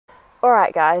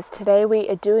Alright guys, today we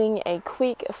are doing a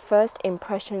quick first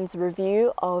impressions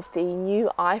review of the new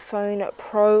iPhone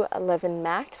Pro 11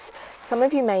 Max. Some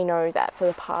of you may know that for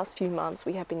the past few months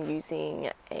we have been using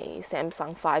a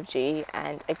Samsung 5G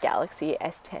and a Galaxy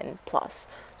S10 Plus.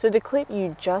 So the clip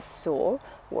you just saw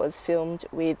was filmed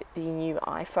with the new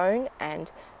iPhone,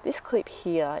 and this clip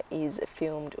here is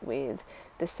filmed with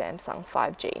the Samsung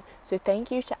 5G. So thank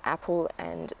you to Apple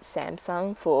and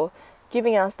Samsung for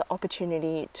giving us the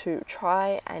opportunity to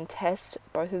try and test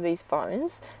both of these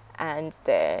phones and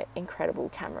their incredible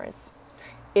cameras.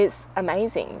 It's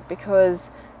amazing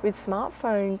because with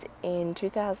smartphones in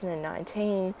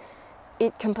 2019,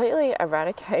 it completely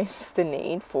eradicates the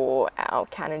need for our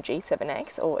Canon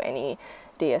G7X or any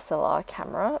DSLR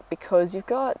camera, because you've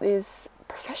got this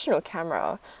professional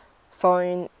camera,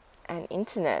 phone and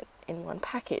internet in one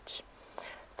package.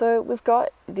 So we've got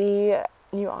the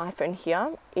new iPhone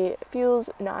here. It feels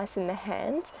nice in the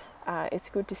hand. It's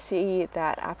good to see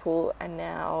that Apple are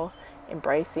now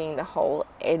embracing the whole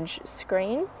edge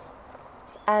screen,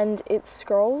 and it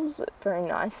scrolls very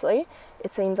nicely.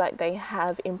 It seems like they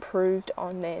have improved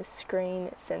on their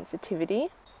screen sensitivity,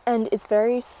 and it's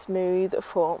very smooth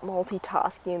for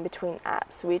multitasking between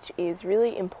apps, which is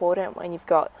really important when you've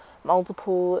got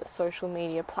multiple social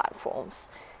media platforms.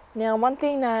 Now, one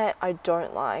thing that I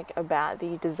don't like about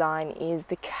the design is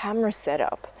the camera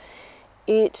setup.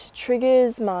 It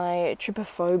triggers my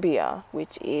trypophobia,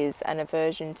 which is an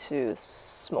aversion to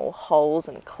small holes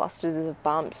and clusters of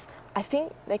bumps. I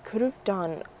think they could have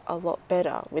done a lot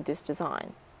better with this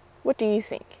design. What do you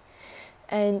think?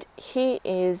 And here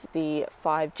is the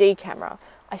 5G camera.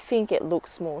 I think it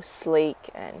looks more sleek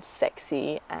and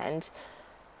sexy and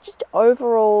just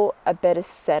overall a better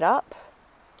setup.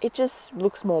 It just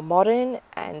looks more modern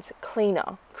and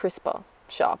cleaner, crisper,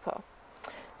 sharper.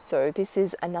 So this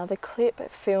is another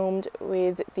clip filmed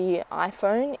with the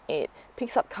iPhone. It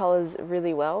picks up colors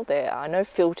really well. There are no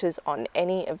filters on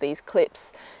any of these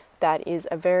clips. That is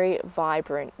a very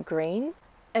vibrant green.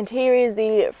 And here is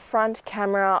the front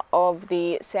camera of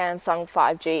the Samsung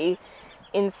 5G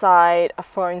inside a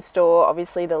phone store.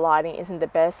 Obviously the lighting isn't the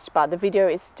best, but the video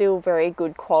is still very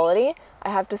good quality. I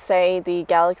have to say the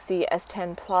Galaxy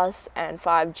S10 Plus and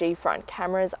 5G front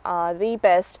cameras are the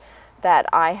best that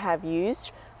I have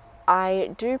used.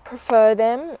 I do prefer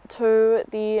them to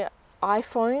the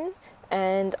iPhone,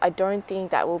 and I don't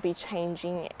think that will be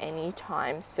changing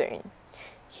anytime soon.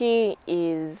 Here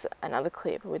is another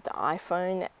clip with the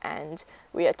iPhone, and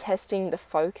we are testing the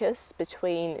focus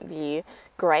between the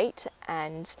grate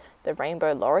and the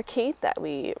rainbow lorikeet that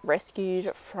we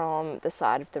rescued from the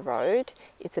side of the road.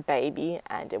 It's a baby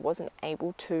and it wasn't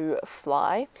able to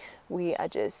fly. We are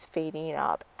just feeding it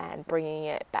up and bringing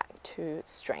it back to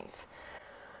strength.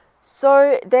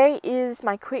 So there is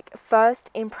my quick first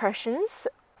impressions.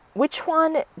 Which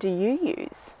one do you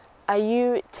use? Are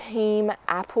you team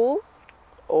Apple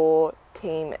or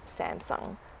team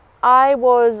Samsung? I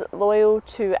was loyal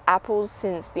to Apple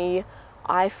since the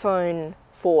iPhone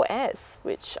 4S,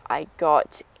 which I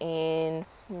got in,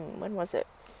 when was it?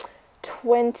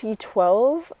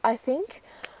 2012, I think.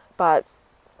 But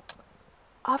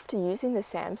after using the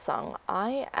Samsung,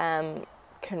 I am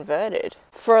converted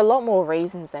for a lot more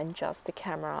reasons than just the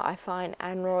camera. I find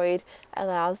Android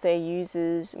allows their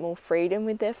users more freedom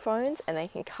with their phones and they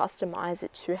can customize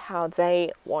it to how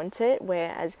they want it,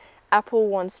 whereas Apple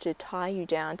wants to tie you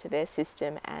down to their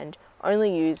system and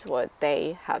only use what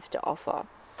they have to offer.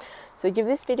 So give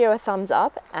this video a thumbs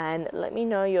up and let me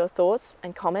know your thoughts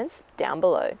and comments down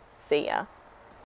below. See ya.